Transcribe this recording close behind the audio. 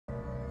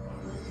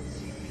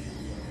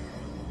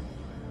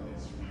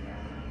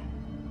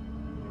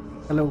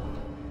Hello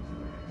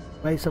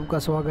भाई, सबका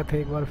स्वागत है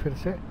एक बार फिर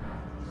से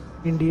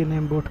इंडियन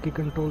एम्बोट की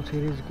कंट्रोल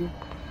सीरीज़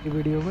की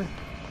वीडियो में।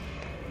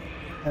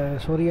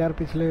 सॉरी यार,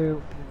 पिछले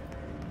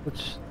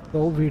कुछ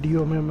 2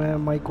 वीडियो में मैं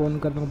माइक ऑन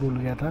करना भूल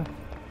गया था,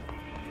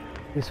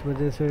 इस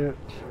वजह से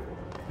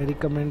मेरी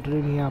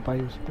कमेंट्री नहीं आ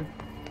पाई उस पर।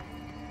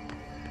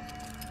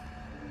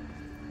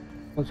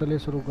 तो चलिए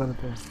शुरू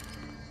करते हैं।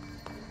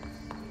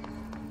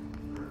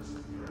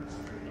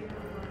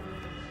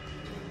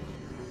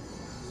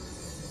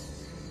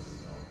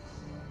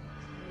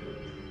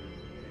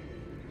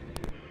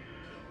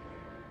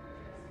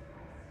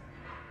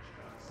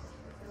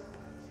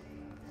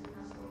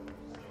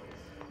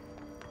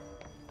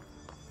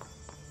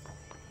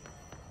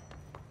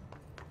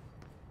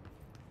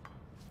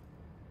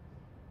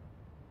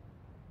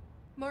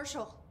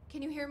 Marshall,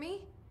 can you hear me?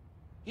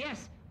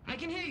 Yes, I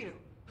can hear you.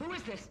 Who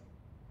is this?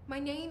 My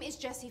name is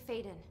Jesse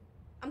Faden.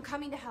 I'm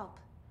coming to help.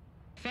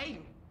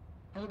 Faden.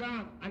 Hold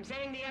on. I'm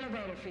setting the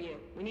elevator for you.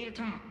 We need to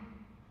talk.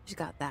 She's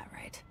got that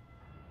right.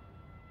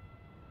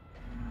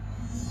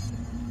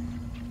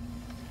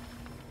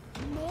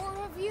 More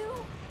of you?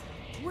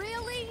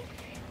 Really?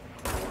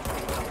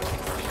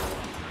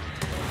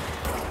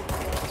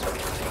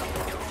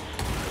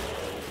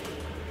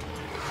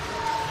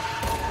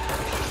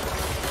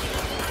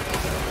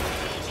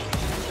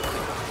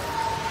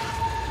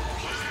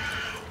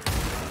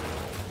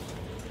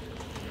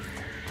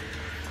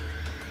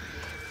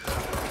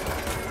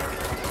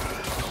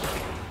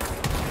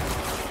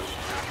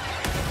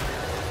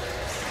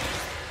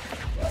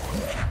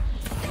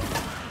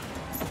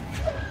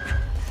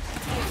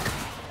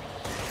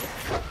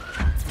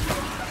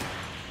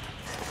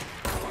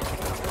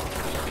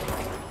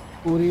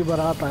 पूरी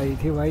बारात आई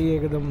थी भाई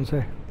एकदम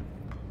से।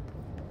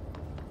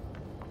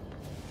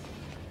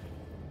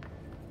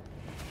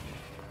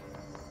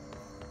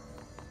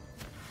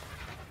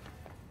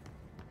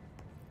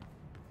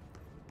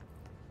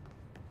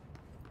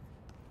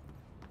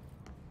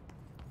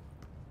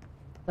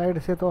 Side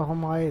से तो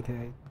हम आए थे।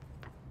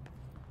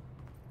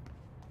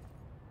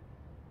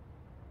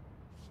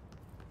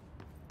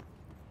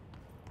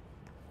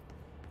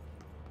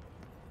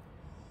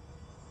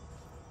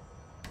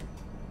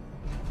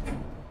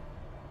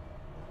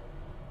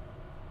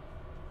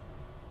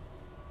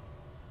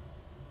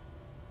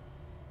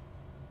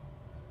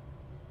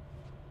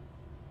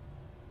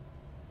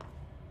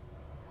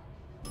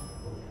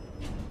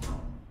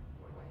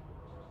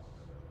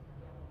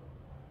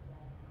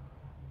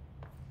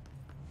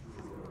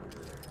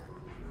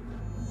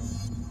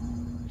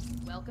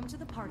 Welcome to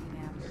the party,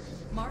 ma'am.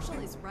 Marshall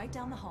is right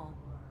down the hall.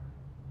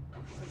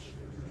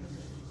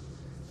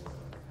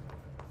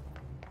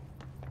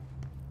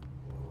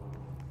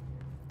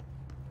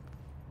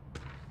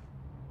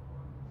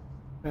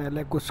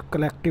 पहले कुछ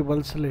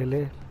कलेक्टिबल्स ले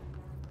ले,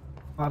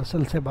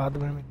 पार्सल से बाद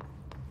में।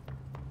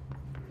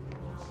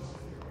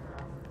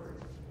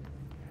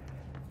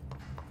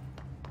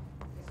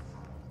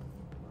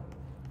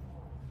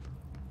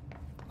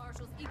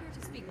 Marshall's eager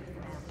to speak with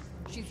you, ma'am.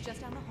 She's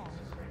just down the hall.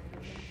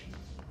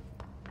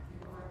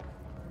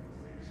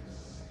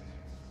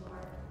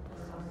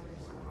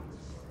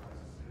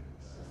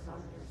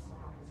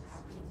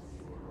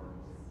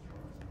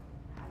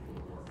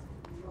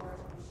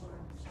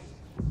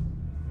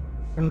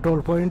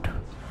 Control point,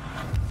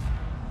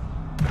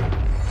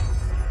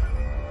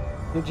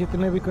 ये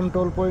जितने भी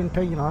कंट्रोल पॉइंट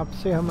है यहाँ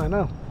से हम है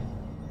ना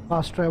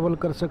फास्ट ट्रैवल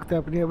कर सकते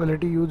हैं, अपनी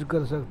एबिलिटी यूज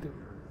कर सकते हैं।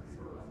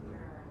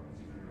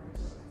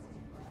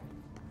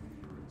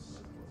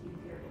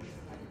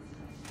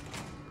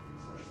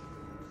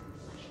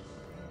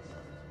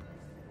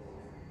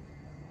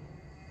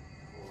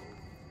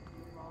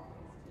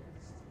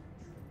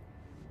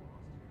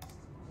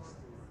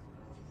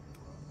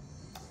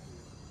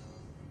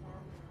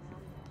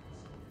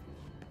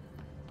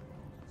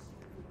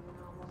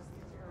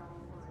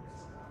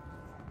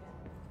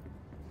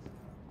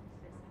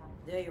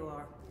 There you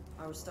are.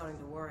 I was starting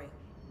to worry.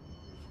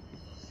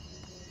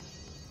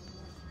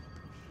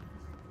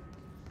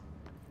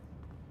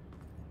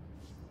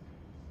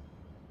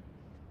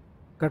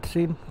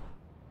 Cutscene.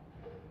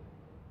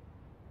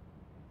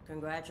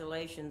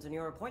 Congratulations on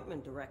your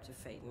appointment, Director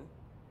Faden.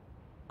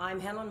 I'm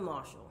Helen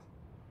Marshall,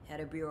 head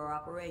of Bureau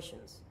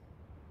Operations.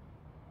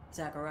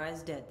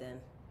 Zachariah's dead then,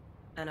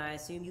 and I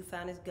assume you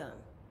found his gun.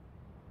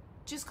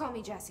 Just call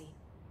me Jesse.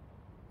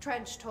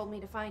 Trench told me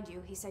to find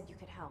you. He said you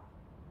could help.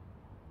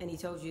 And he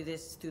told you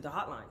this through the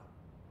hotline.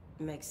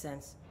 Makes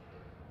sense.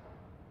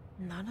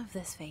 None of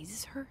this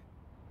phases her?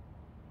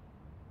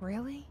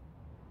 Really?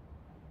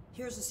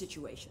 Here's the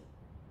situation.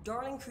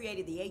 Darling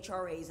created the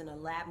HRAs in a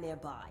lab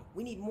nearby.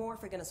 We need more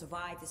if we're gonna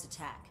survive this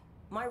attack.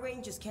 My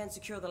rangers can't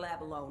secure the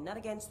lab alone, not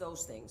against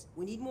those things.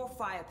 We need more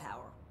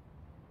firepower.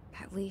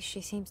 At least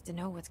she seems to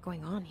know what's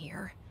going on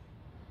here.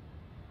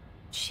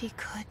 She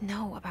could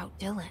know about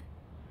Dylan.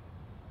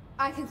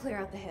 I can clear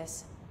out the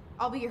hiss.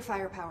 I'll be your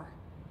firepower.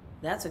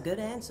 That's a good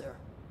answer.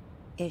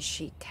 Is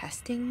she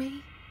testing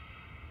me?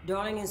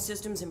 Darling has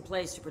systems in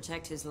place to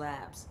protect his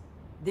labs.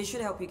 This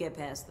should help you get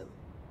past them.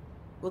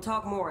 We'll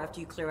talk more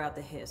after you clear out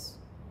the hiss.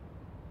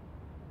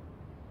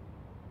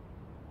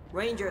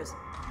 Rangers,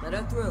 let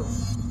her through.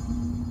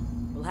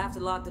 We'll have to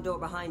lock the door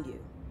behind you.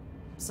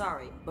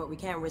 Sorry, but we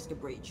can't risk a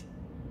breach.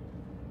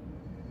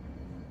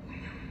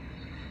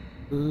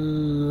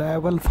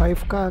 Level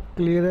 5 का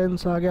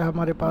clearance आ गया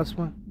हमारे पास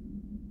में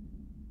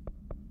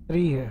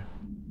 3 है.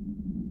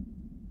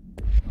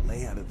 The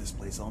layout of this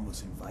place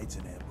almost invites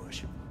an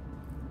ambush.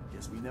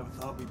 Guess we never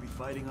thought we'd be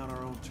fighting on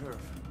our own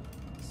turf.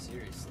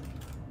 Seriously,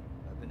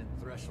 I've been in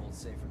Threshold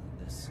safer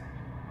than this.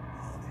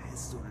 Yeah, the hit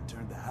sort of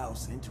turned the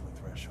house into a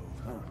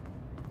threshold, huh?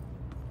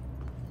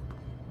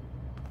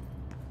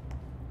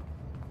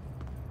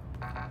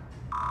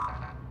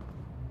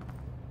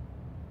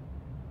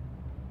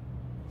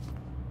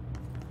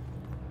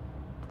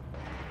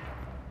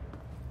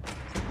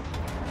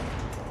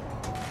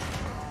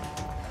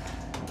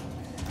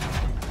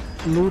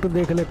 लूट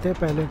देख लेते हैं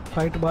पहले,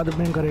 fight बाद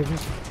में करेंगे.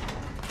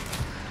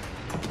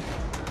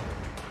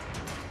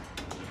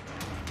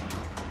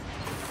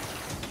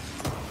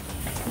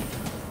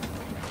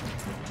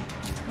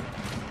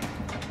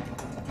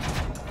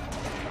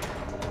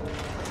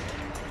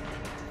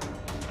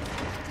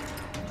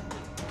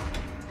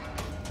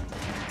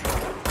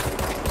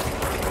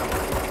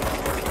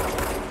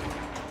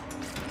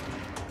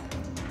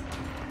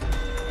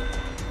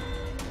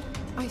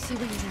 I see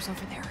Rangers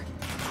over there.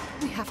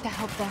 We have to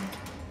help them.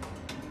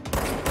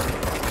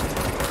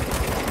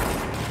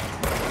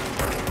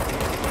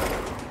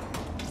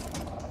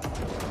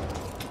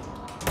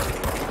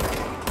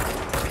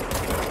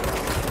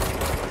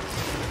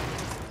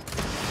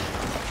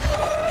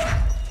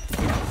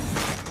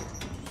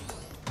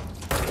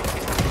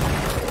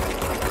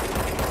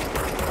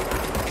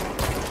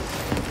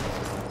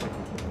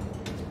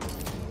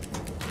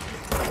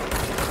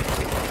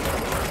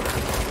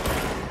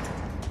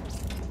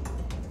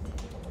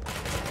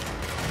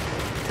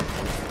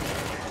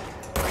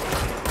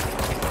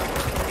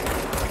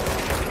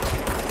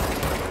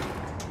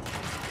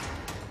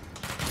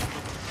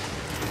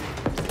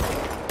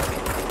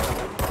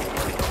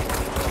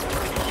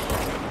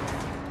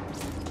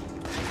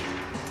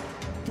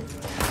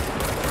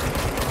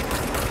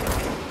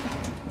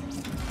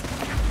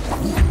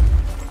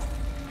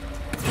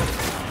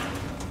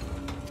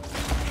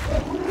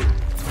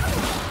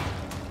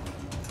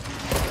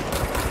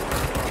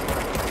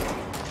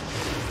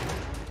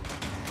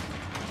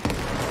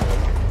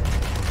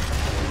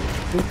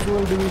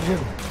 Ritual division.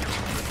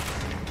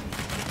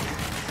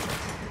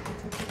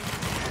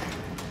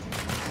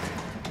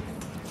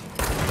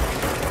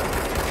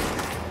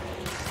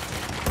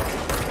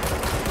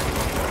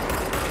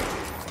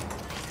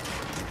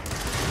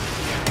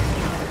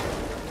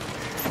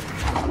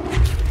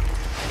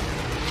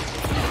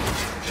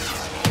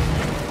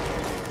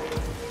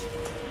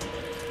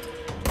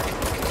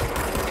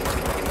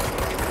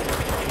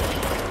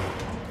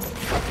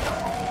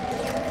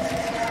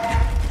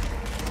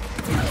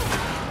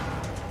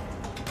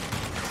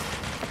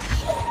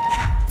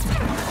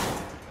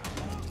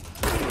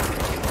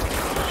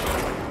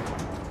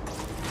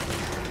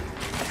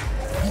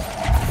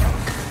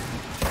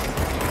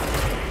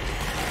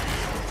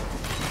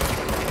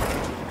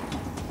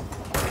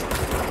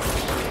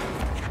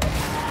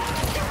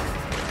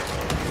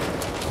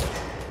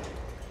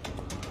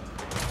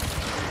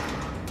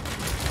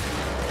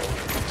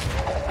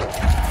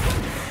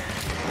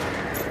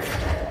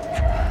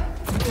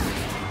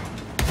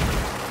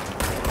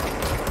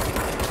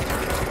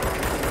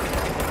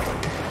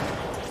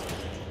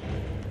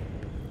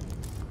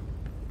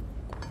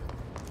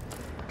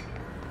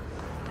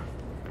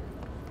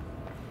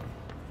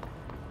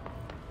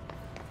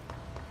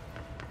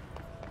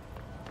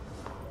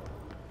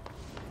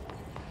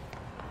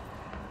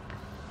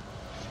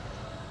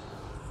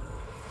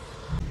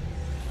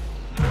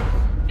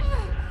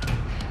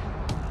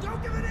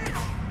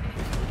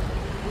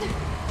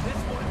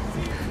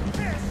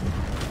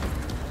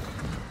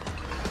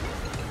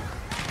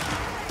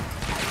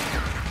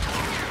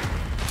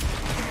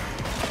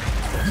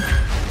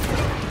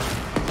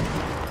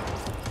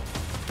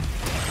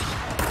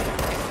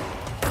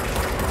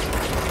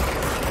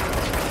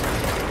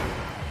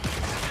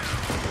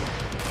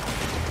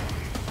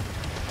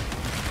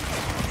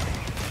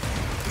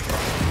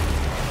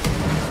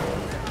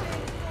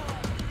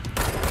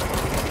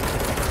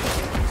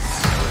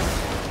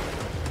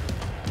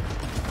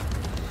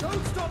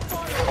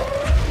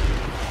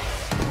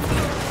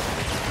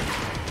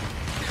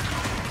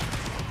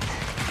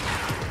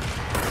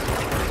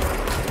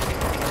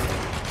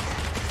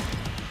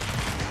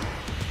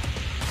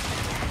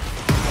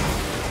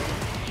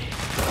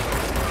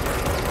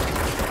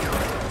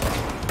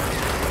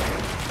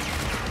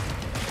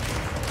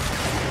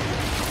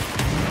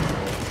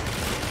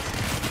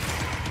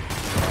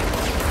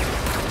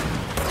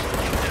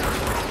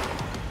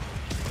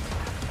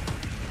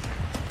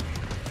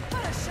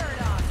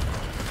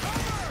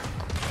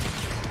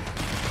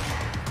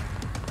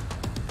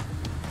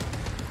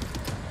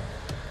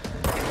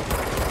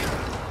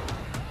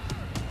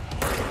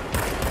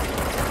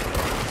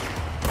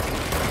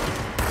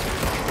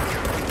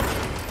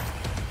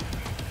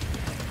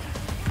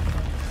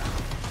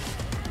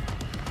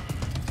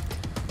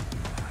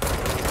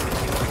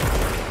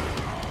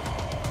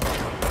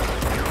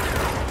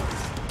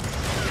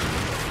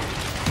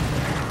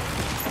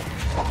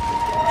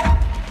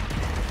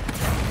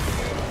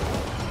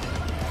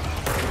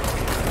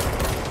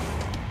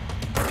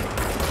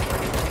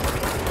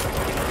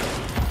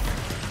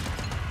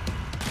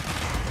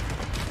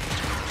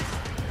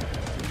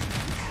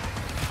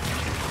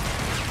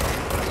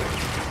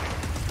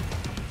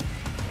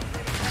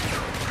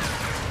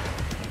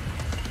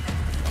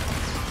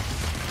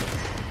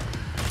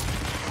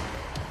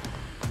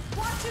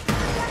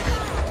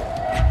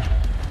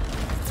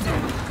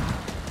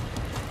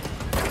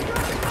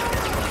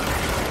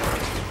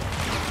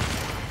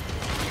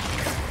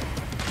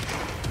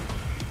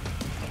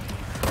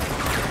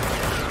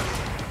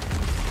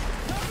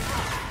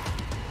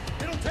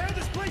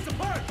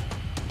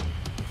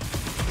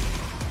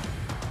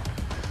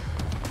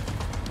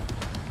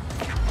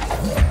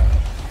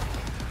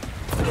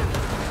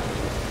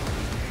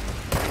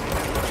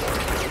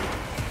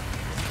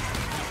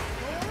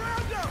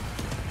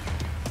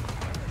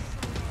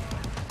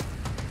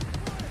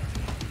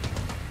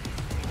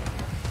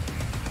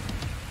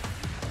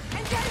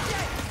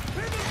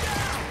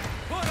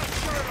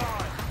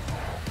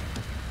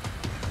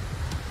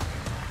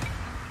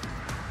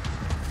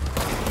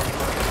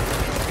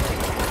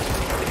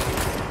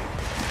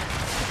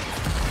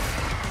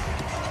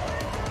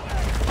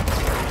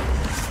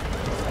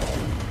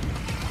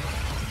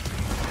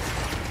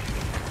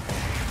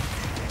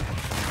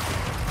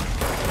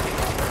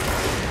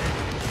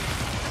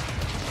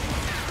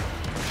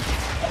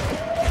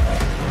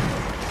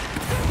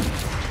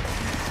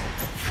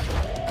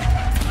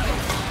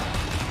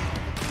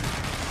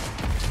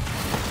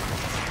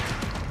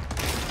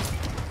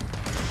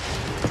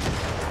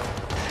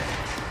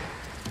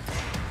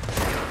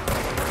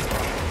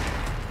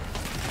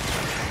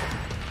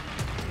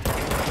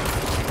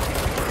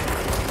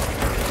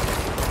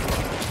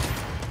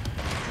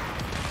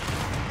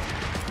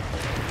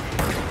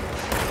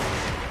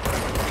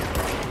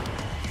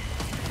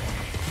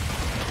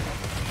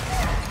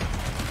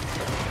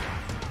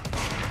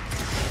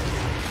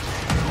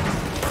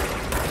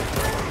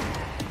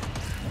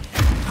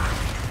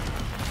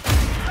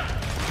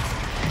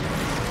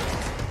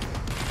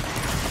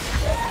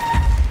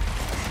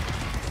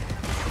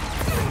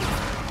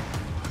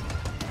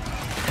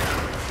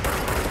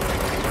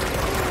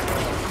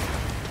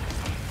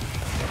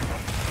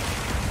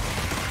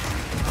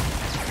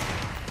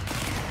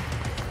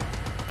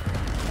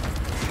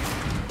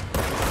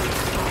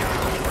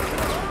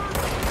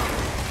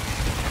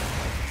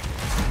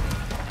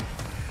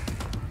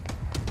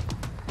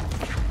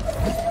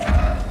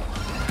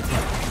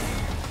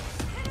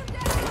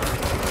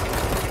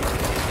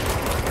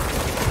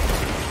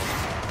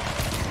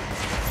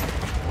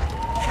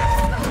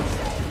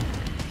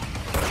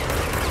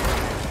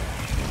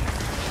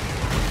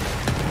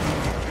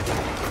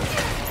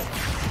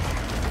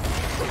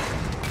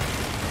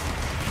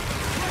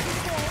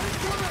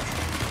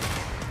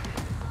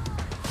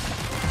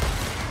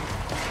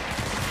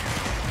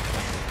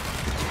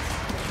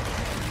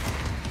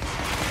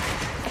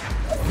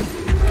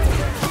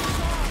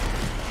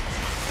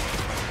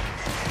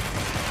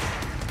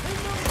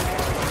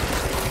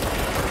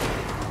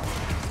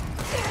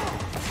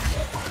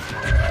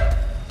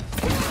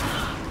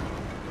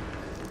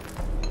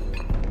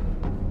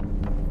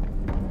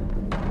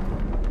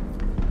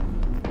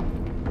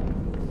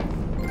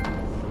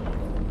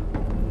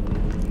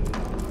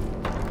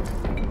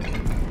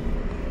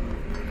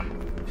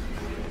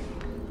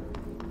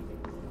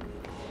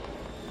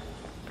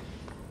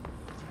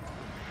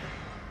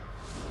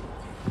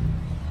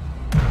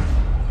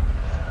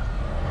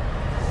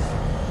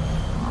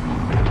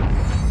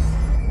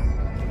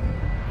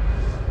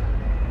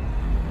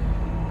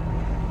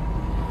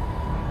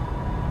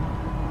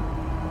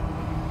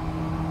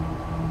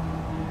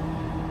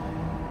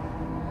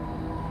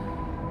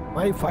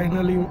 भाई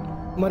finally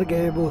मर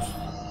गए बॉस।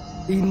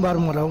 3 बार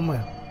मरा हूँ मैं।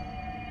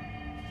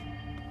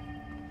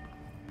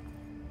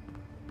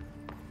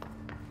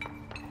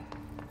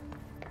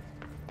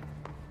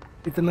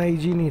 इतना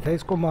इजी नहीं था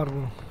इसको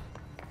मारना।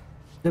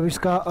 जब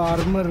इसका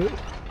आर्मर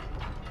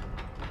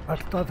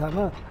हटता था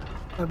ना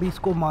तभी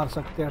इसको मार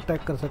सकते,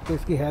 अटैक कर सकते,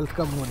 इसकी हेल्थ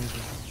कम होने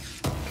की।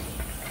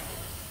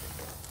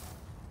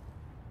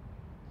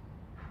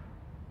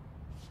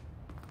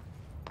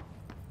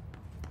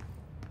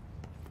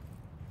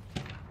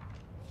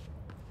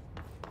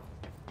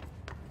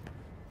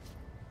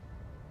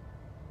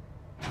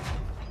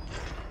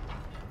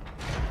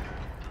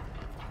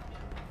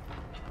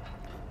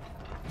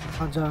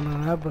 जाना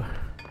है अब।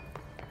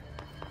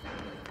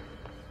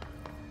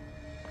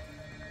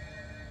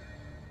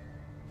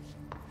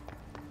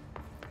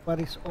 पर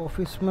इस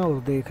ऑफिस में और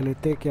देख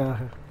लेते क्या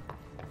है।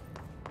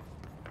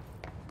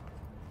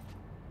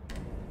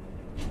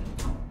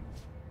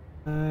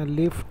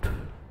 लिफ्ट,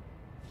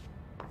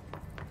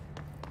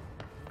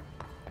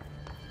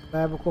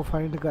 लैब को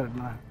फाइंड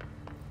करना है।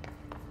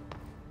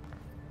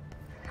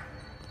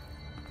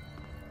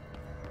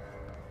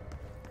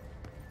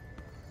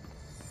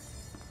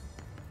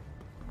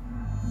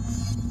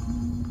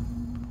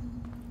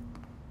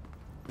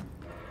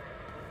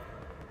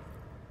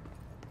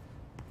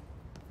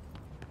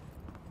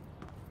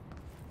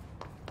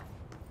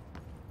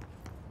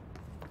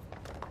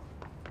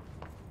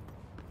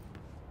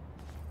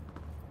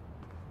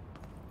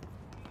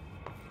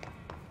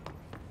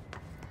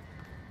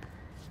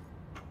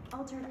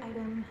 Altered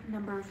item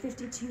number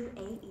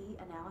 52AE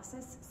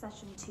analysis,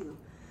 session 2.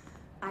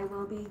 I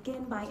will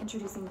begin by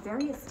introducing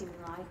various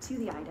stimuli to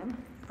the item.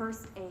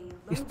 First, a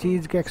इस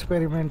चीज के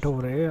एक्सपेरिमेंट हो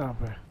रहे हैं यहाँ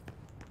पे।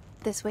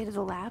 This way to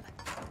the lab?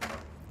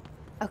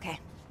 Okay.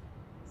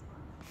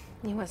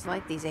 You must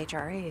like these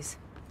HRAs.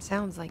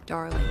 Sounds like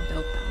Darling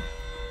built them.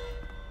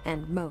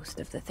 And most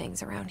of the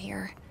things around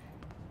here.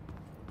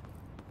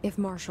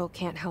 If Marshall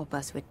can't help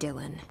us with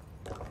Dylan,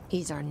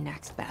 he's our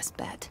next best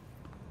bet.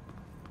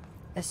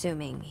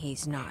 Assuming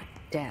he's not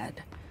dead.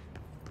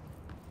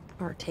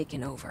 Or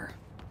taken over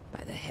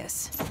by the hiss.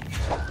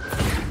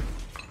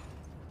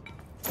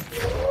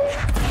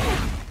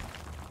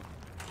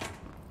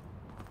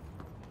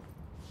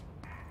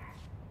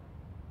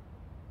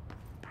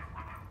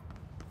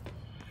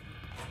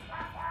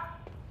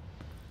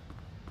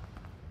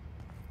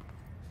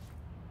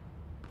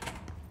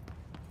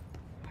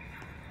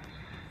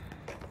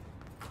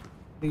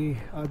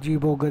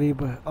 अजीबो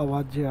गरीब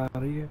आवाजें आ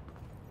रही है।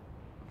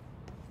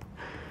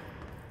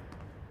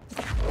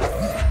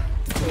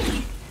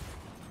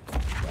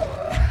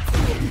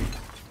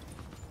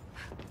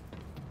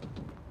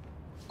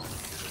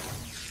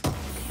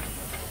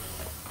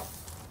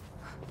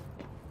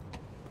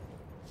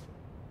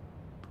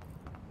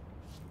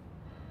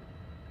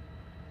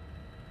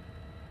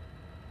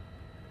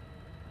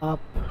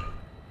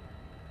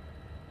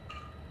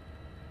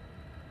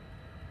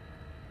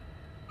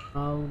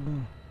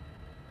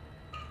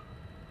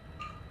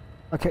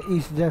 अच्छा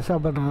इस जैसा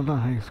बनाना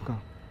है इसका।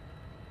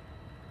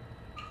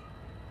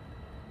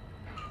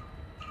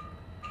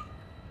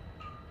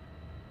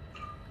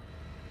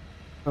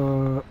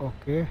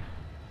 ओके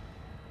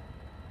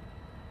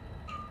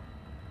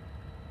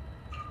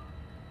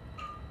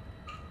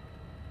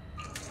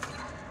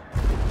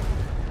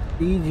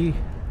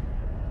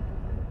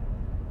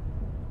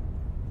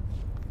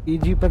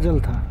इजी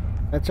पजल था।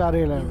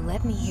 HRA You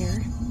let me hear.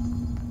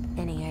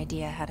 Any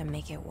idea how to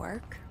make it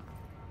work?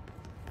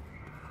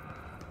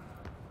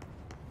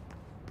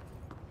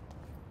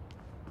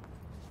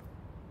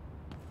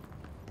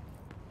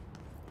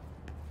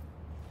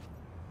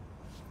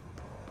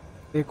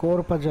 एक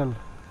और puzzle.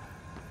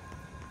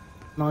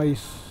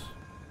 Nice.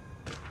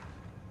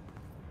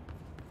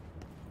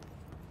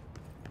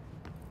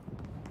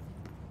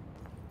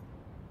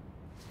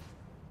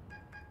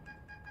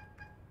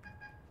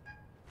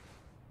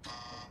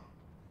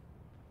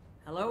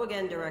 Hello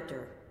again,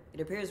 Director. It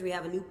appears we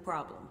have a new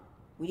problem.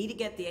 We need to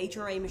get the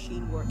HRA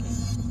machine working.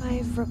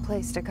 I've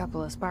replaced a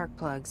couple of spark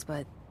plugs,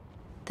 but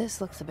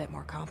this looks a bit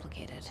more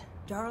complicated.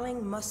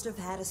 Darling must have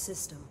had a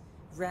system.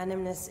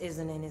 Randomness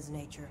isn't in his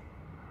nature.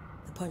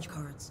 The punch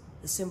cards,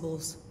 the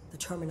symbols, the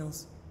terminals.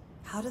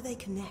 How do they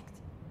connect?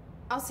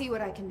 I'll see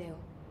what I can do.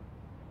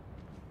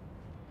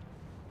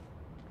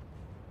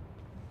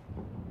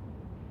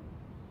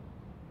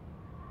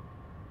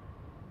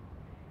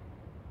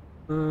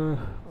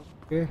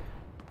 Okay.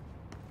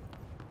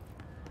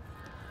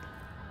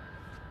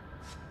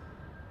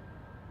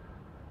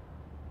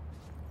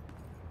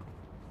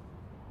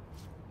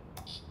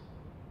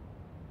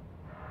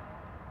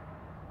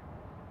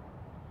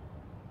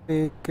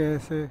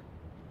 कैसे?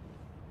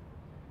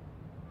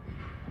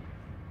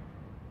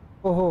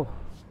 ओहो,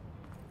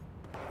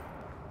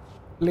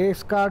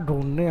 place का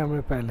ढूंढने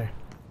हमें पहले।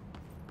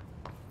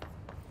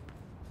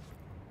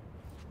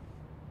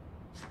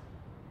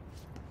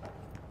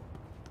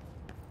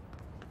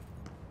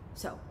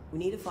 So, we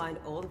need to find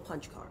all the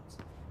punch cards.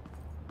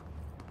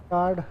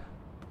 Card.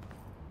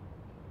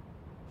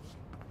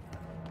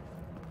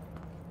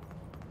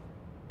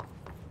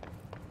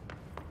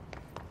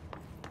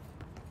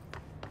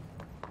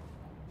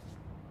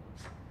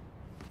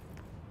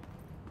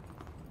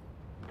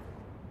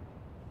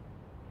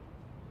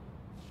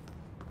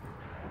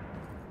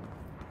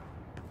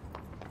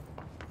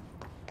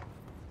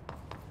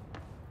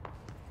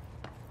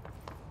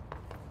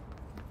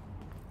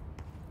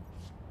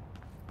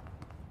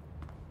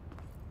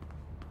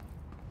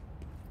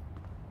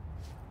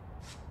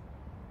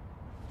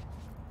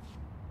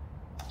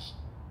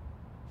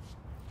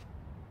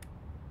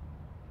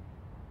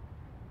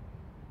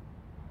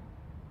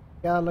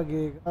 क्या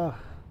लगेगा?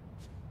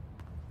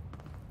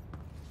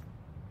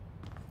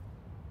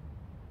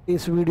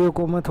 इस video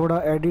को मैं थोड़ा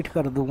एडिट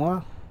कर दूंगा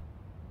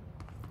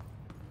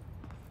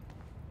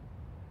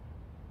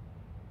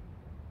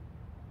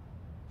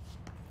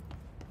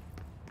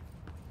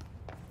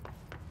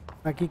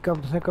ताकि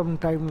कम से कम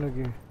टाइम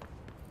लगे।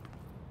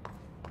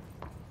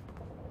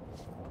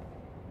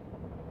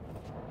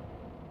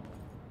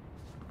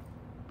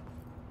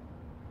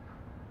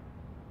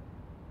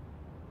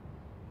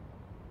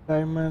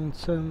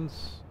 डायमेंशंस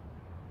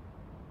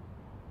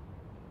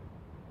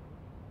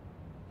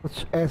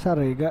कुछ ऐसा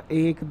रहेगा,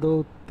 1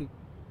 2 3।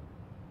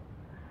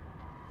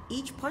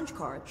 Each punch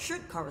card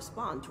should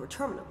correspond to a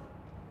terminal.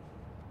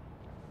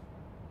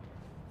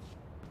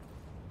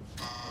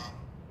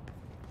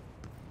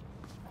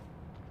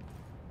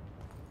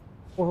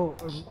 ओह,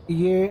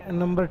 ये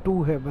नंबर 2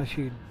 है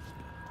मशीन।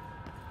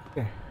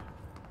 ओके,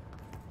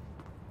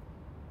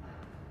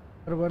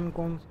 नंबर 1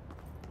 कौन सा?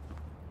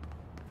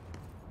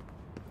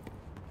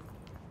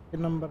 ये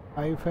नंबर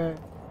 5 है।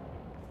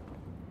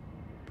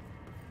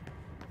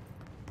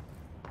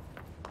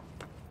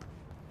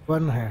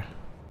 वन है।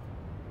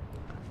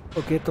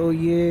 ओके, तो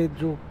ये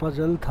जो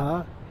पजल था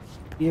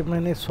ये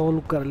मैंने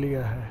सॉल्व कर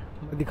लिया है।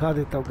 मैं दिखा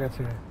देता हूँ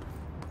कैसे है।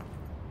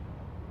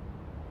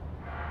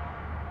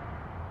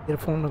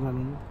 ईयरफोन लगा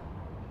लूँगा।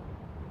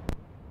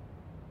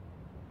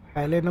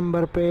 पहले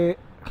नंबर पे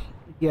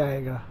ये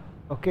आएगा।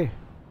 ओके,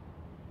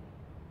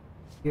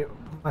 ये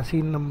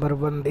मशीन नंबर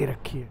 1 दे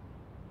रखी है।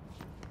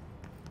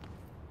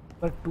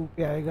 नंबर 2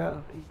 पे आएगा,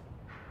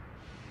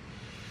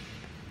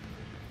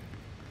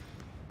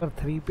 नंबर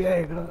 3 पे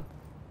आएगा।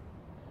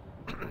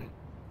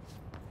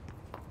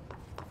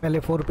 पहले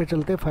 4 पे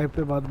चलते, 5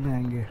 पे बाद में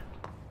आएंगे।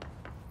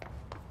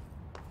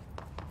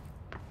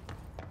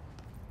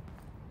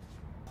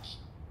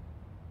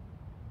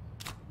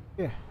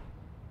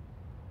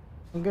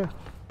 ओके,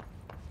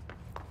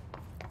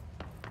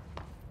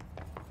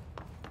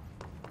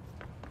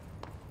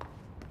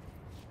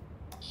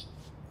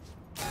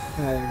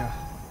 आएगा।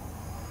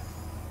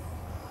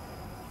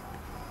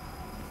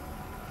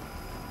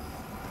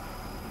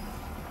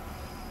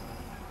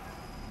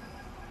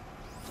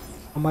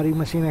 हमारी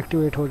मशीन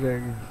एक्टिवेट हो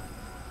जाएगी।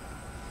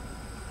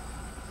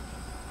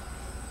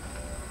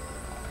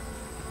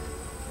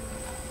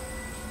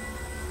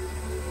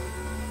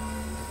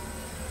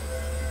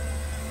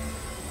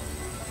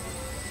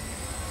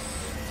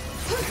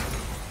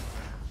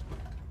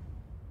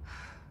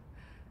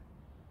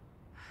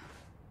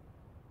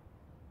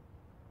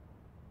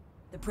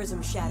 The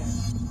prism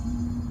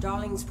shattered.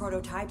 Darling's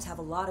prototypes have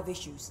a lot of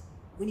issues.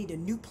 We need a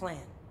new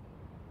plan.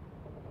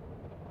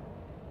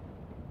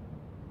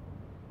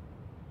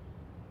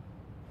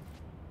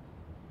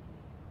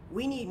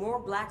 We need more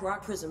Black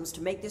Rock prisms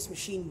to make this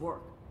machine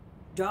work.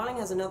 Darling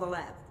has another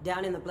lab,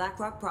 down in the Black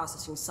Rock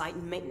processing site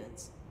and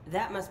maintenance.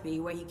 That must be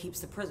where he keeps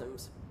the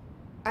prisms.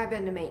 I've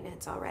been to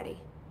maintenance already.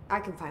 I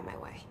can find my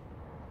way.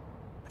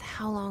 But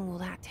how long will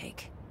that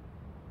take?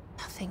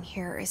 Nothing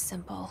here is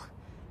simple.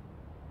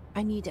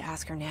 I need to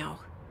ask her now,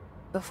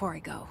 before I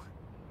go.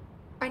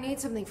 I need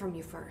something from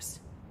you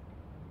first.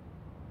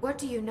 What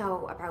do you know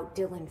about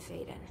Dylan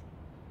Faden?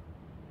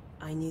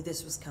 I knew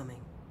this was coming.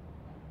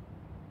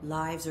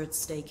 Lives are at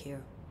stake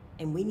here,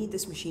 and we need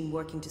this machine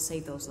working to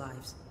save those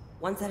lives.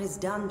 Once that is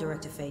done,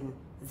 Director Faden,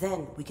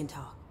 then we can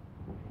talk.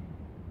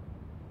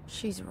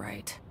 She's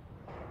right.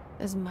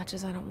 As much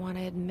as I don't want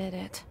to admit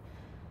it,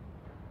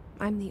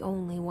 I'm the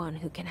only one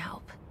who can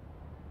help.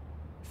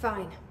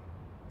 Fine.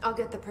 I'll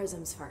get the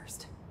prisms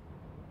first.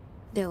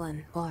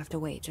 Dylan will have to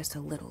wait just a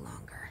little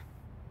longer.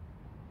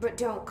 But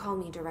don't call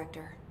me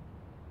Director.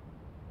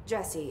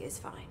 Jesse is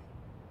fine.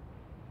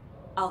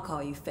 I'll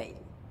call you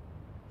Faden.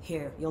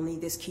 Here, you'll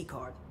need this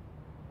keycard.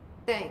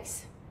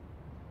 Thanks.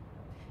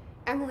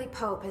 Emily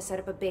Pope has set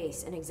up a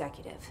base in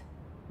Executive.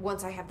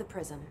 Once I have the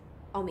prism,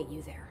 I'll meet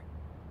you there.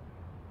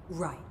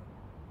 Right.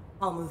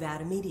 I'll move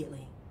out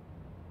immediately.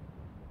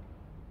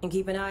 And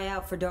keep an eye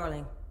out for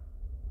Darling.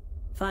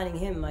 Finding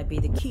him might be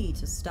the key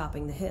to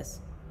stopping the hiss.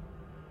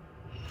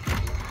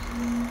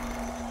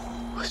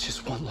 It's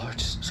just one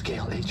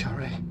large-scale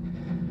HRA.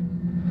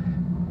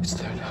 It's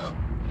there now.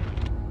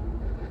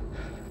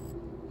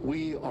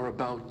 We are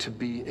about to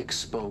be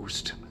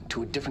exposed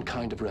to a different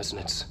kind of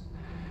resonance.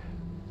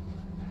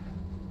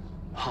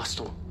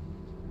 Hostile,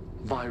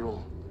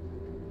 viral,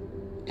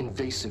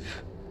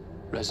 invasive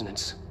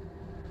resonance.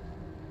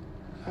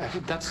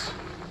 That's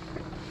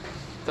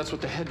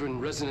what the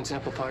Hedron resonance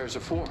amplifiers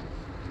are for.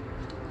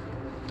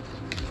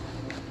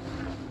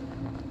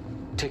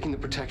 Taking the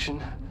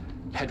protection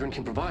Hedron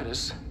can provide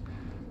us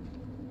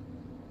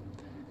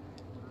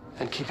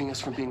and keeping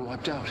us from being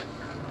wiped out.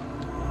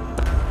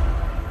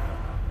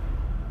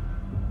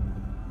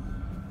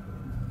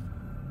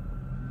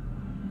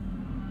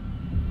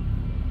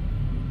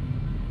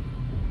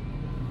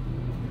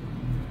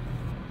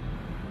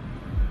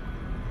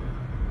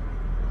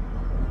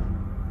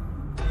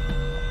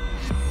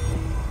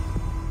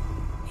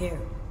 Here,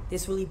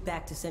 this will lead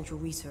back to Central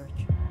Research.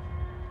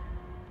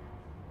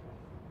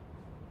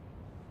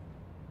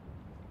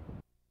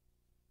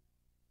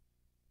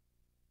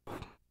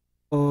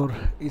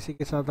 इसी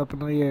के साथ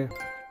अपना ये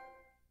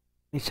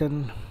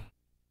mission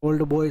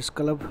old boys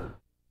club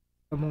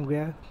खत्म हो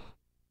गया है।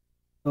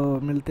 तो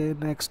मिलते हैं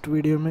नेक्स्ट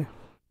वीडियो में,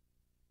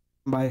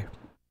 बाय।